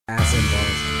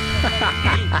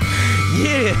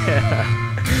Yeah,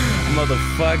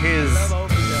 motherfuckers,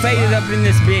 faded up in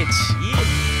this bitch.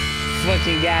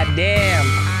 Fucking goddamn.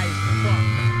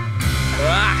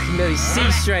 Can barely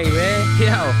see straight, man.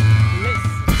 Yo.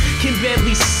 Can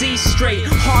barely see straight,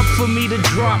 hard for me to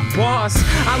drop bars.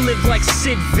 I live like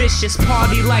Sid Vicious,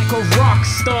 party like a rock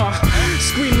star.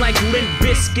 Scream like Limp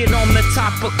Bizkit on the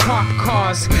top of cop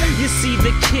cars. You see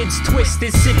the kids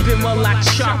twisted, sipping while I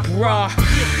chop raw.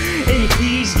 And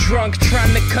he's drunk,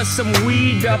 trying to cut some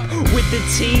weed up with the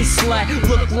teen slut.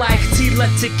 Look like Tila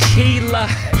Tequila.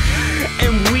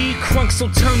 And we crunk, so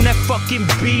turn that fucking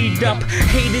beat up.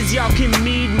 Haters, y'all can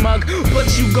mead mug,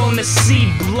 but you gonna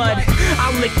see blood.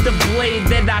 I lick the blade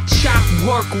that I chop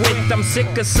work with. I'm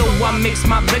sicker, so I mix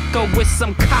my liquor with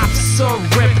some cop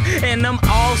syrup. And I'm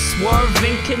all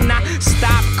swerving, can I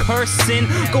stop cursing?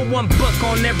 Go one buck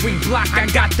on every block, I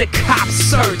got the cops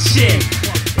searching.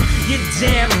 You're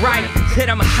damn right that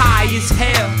I'm high as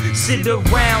hell. Sit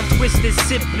around twisted,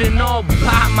 sipping all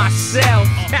by myself.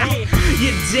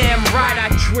 You're damn right I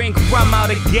drink rum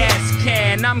out a gas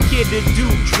can. I'm here to do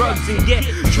drugs and get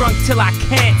drunk till I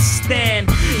can't stand.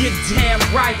 You're damn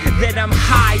right that I'm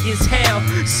high as hell.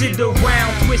 Sit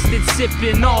around twisted,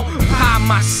 sipping all by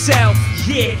myself.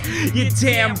 Yeah, you're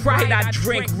damn right I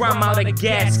drink rum out a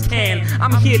gas can.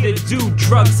 I'm here to do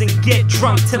drugs and get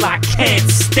drunk till I can't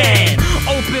stand.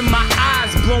 Open my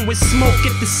eyes, blown with smoke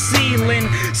at the ceiling.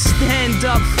 Stand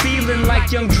up feeling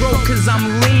like Young Dro cause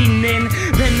I'm leaning.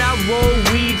 Then I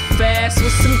roll weed fast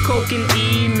with some coke and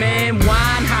E-man.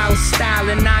 Winehouse style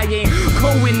and I ain't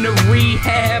going to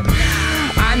rehab.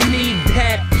 I need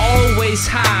that always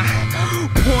high.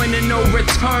 Point of no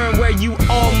return where you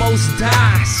almost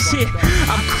die. Shit,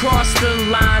 I've crossed the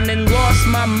line and lost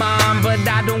my mind, but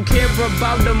I don't care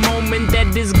about the moment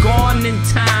that is gone in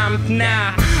time.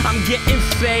 Nah, I'm getting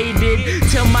faded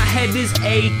till my head is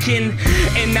aching,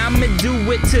 and I'ma do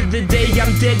it till the day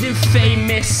I'm dead and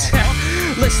famous.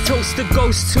 Let's toast the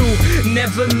ghosts who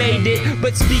never made it,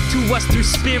 but speak to us through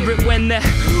spirit when the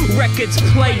record's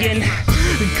playing.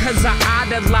 Cause I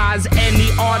idolize any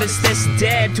artist that's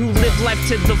dead, who live life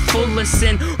to the fullest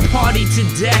and party to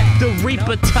death. The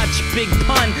Reaper touch Big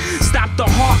Pun, stopped the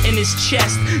heart in his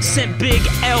chest, sent Big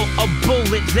L a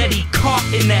bullet that he caught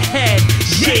in the head.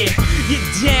 Yeah, you're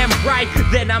damn right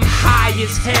that I'm high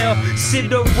as hell.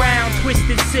 Sit around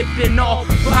twisted, sipping all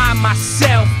by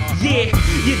myself. Yeah,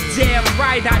 you're damn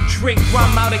right I drink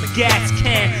rum out a gas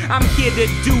can. I'm here to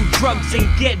do drugs and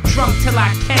get drunk till I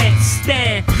can't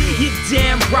stand. You're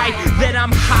damn right that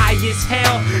I'm high as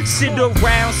hell. Sit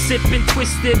around sipping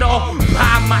twisted all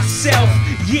by myself.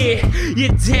 Yeah,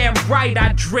 you're damn right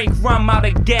I drink rum out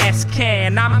a gas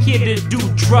can. I'm here to do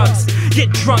drugs, get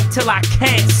drunk till I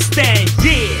can't stand.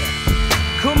 Yeah,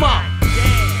 come on.